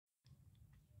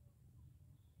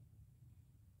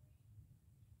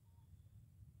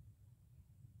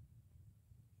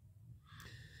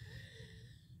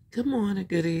Good morning,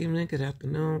 good evening, good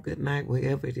afternoon, good night,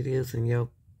 wherever it is in your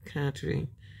country.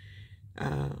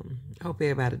 I hope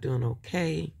everybody doing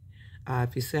okay.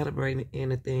 If you're celebrating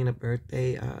anything, a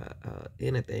birthday,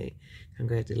 anything,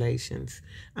 congratulations.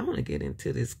 I want to get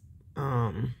into this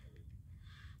content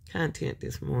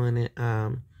this morning.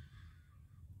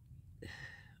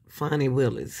 Fani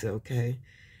Willis, okay?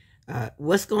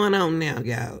 What's going on now,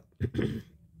 y'all?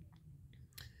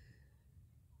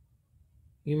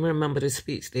 You remember the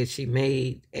speech that she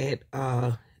made at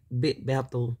Big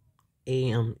Bethel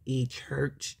AME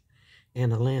Church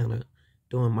in Atlanta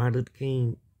during Martin Luther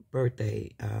King's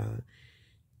birthday.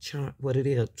 What it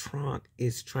is, Trump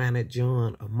is trying to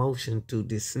join a motion to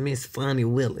dismiss Fani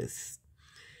Willis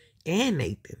and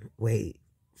Nathan Wade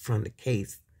from the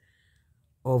case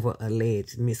over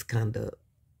alleged misconduct,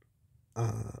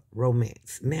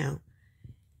 romance. Now,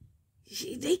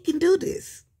 they can do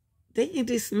this. They can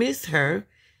dismiss her.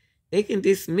 They can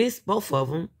dismiss both of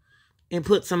them and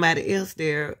put somebody else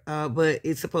there, but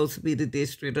it's supposed to be the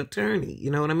district attorney.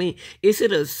 You know what I mean? Is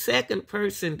it a second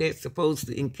person that's supposed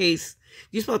to, in case,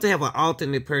 you're supposed to have an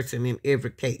alternate person in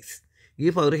every case.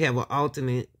 You're supposed to have an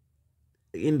alternate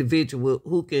individual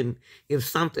who can, if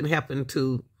something happened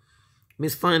to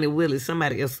Miss Fani Willis,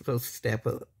 somebody else is supposed to step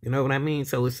up. You know what I mean?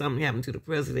 So if something happened to the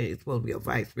president, it's supposed to be a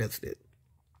vice president.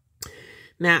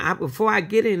 Now, before I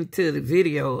get into the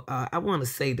video, I want to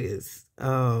say this.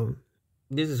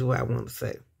 This is what I want to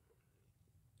say.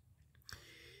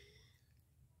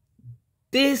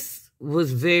 This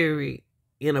was very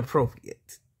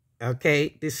inappropriate,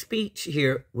 okay? This speech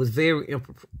here was very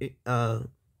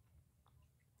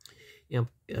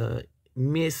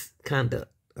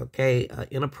misconduct, okay?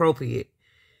 Inappropriate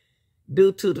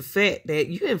due to the fact that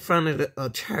you're in front of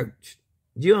a church.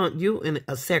 You in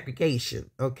a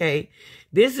segregation, okay?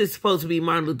 This is supposed to be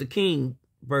Martin Luther King's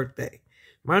birthday.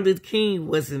 Martin Luther King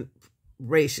wasn't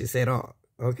racist at all,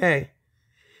 okay?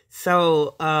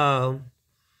 So,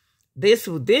 this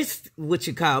what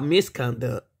you call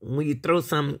misconduct, when you throw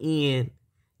something in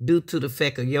due to the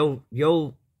fact of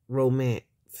your romance,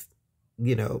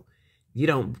 you know, you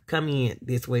don't come in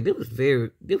this way. This was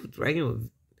very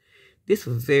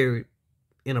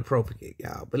inappropriate,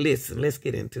 y'all. But listen, let's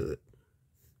get into it.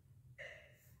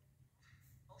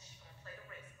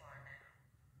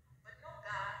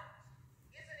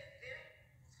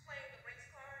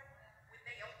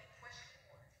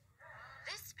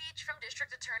 From District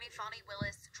Attorney Fani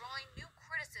Willis drawing new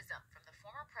criticism from the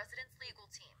former president's legal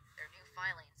team. Their new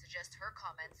filing suggests her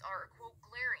comments are a, quote,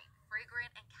 glaring, flagrant,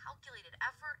 and calculated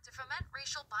effort to foment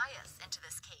racial bias into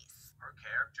this case. Her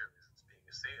character is being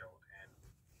assailed, and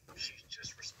she's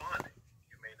just responding.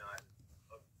 You may not,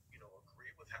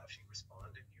 agree with how she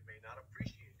responded. You may not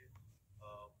appreciate it,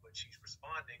 but she's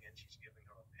responding, and she's giving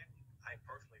her opinion. I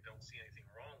personally don't see anything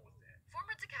wrong with that.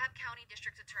 Former DeKalb County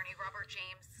District Attorney Robert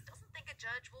James doesn't think a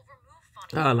judge will remove Fani.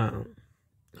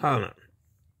 Hold on.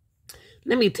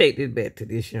 Let me take this back to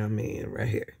this young man right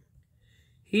here.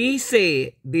 He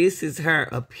said this is her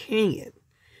opinion.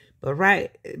 But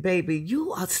right, baby,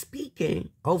 you are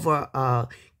speaking over a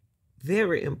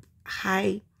very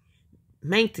high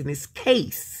maintenance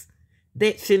case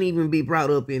that shouldn't even be brought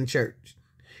up in church.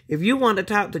 If you want to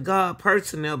talk to God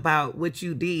personally about what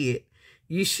you did,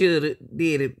 you should have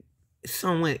did it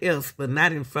somewhere else, but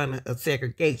not in front of a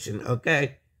segregation,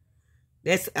 okay?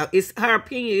 That's it's her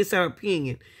opinion. It's her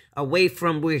opinion away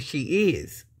from where she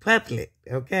is, public,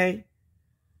 okay?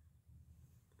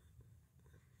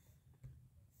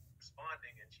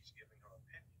 Responding, and she's giving her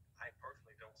opinion. I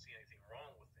personally don't see anything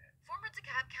wrong with that. Former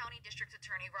DeKalb County District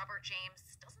Attorney Robert James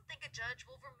doesn't think a judge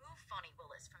will remove Fani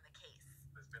Willis from the case.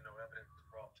 There's been no evidence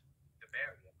brought to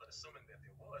bear yet, but assuming that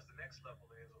there was, the next level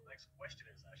is, or the next question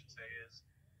is, I should say, is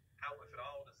how, if at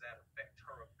all, does that affect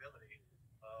her ability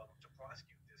to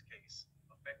prosecute this case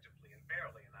effectively and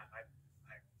fairly? And I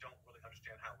don't really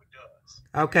understand how it does.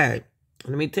 Okay,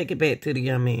 let me take it back to the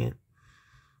young man.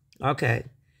 Okay,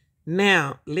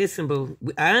 now, listen, boo.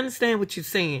 I understand what you're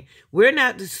saying. We're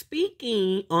not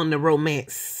speaking on the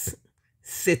romance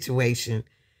situation.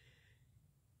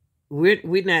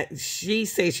 We're not, she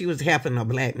said she was helping a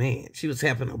black man. She was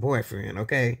helping a boyfriend,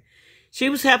 okay? She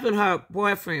was helping her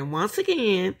boyfriend once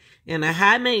again in a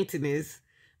high maintenance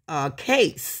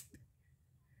case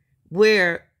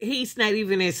where he's not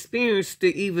even experienced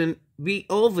to even be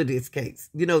over this case,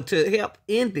 you know, to help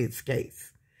in this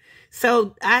case.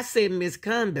 So I said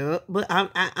misconduct, but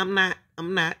I'm not.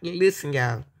 Listen,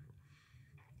 y'all.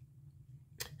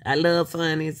 I love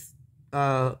Fani's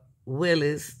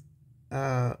Willis,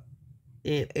 and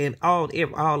all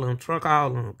of them, truck all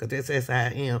of them, because that's how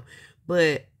I am.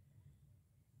 But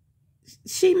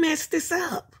she messed this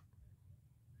up.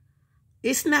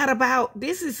 It's not about,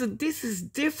 this is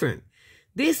different.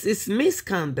 This is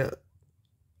misconduct.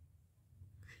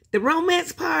 The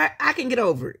romance part, I can get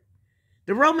over it.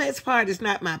 The romance part is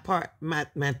not my part, my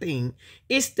thing.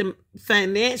 It's the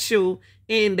financial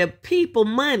and the people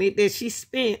money that she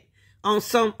spent on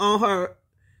her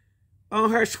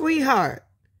sweetheart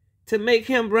to make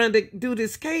him do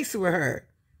this case with her.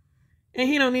 And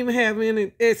he don't even have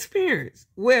any experience.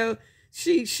 Well,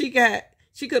 she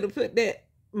could have put that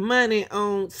money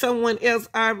on someone else.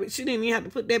 She didn't even have to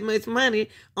put that much money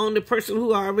on the person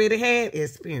who already had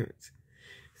experience.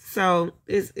 So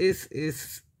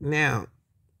it's now,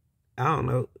 I don't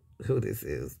know who this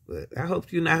is, but I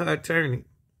hope you're not her attorney.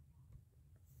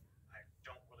 I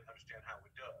don't really understand how it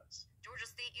does. Georgia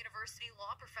State University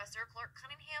law professor Clark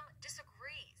Cunningham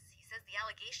disagrees. He says the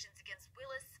allegations against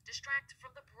Willis distract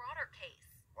from the broader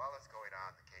case. While it's going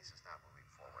on, the case is not moving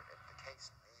forward, and the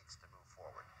case needs to move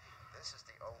forward. This is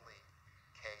the only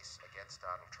case against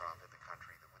Donald Trump in the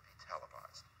country that would be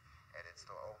televised, and it's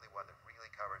the only one that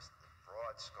really covers the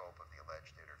broad scope of the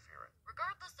alleged interference.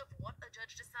 Regardless of what a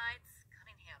judge decides,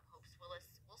 Cunningham hopes Willis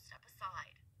will step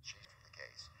aside. Chief of the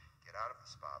case, get out of the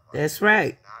spotlight. That's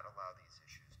right. Not allow these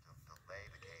issues to delay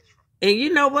the case from. And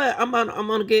you know what? I'm on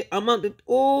the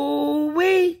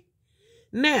way.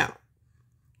 Now,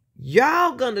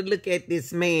 y'all gonna look at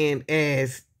this man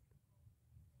as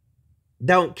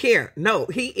don't care. No,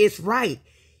 he is right.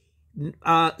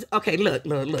 Okay, look,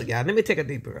 y'all. Let me take a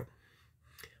deep breath.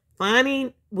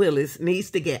 Fani Willis needs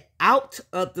to get out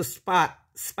of the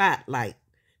spotlight.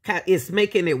 It's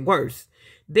making it worse.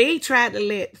 They tried to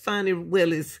let Fani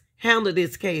Willis handle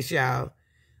this case, y'all,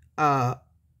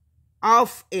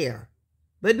 off air.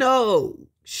 But no,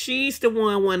 she's the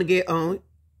one want to get on,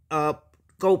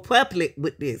 go public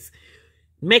with this,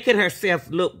 making herself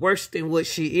look worse than what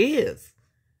she is.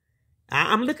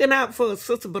 I'm looking out for a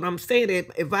sister, but I'm saying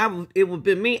that if it would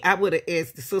be me, I would have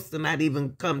asked the sister not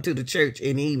even come to the church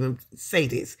and even say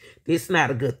this. This is not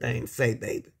a good thing to say,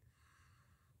 baby.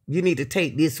 You need to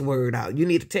take this word out. You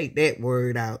need to take that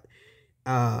word out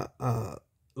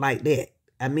like that.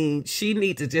 I mean, she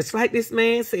needs to, just like this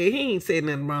man said, he ain't said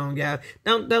nothing wrong, y'all.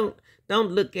 Don't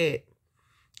look at,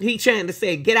 he trying to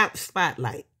say, get out the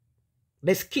spotlight.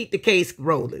 Let's keep the case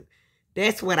rolling.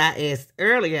 That's what I asked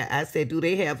earlier. I said, do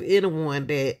they have anyone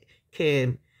that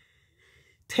can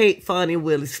take Fani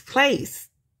Willis' place?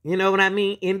 You know what I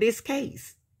mean? In this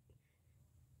case.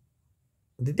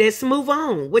 Let's move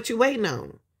on. What you waiting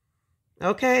on?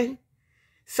 Okay?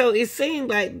 So it seemed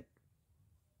like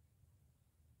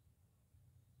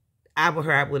I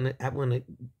wouldn't have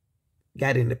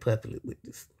got into public with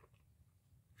this.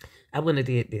 I wouldn't have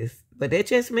did this. But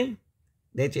that's just me.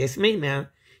 That's just me now.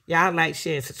 Y'all like,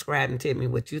 share, and subscribe, and tell me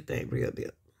what you think, real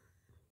deal.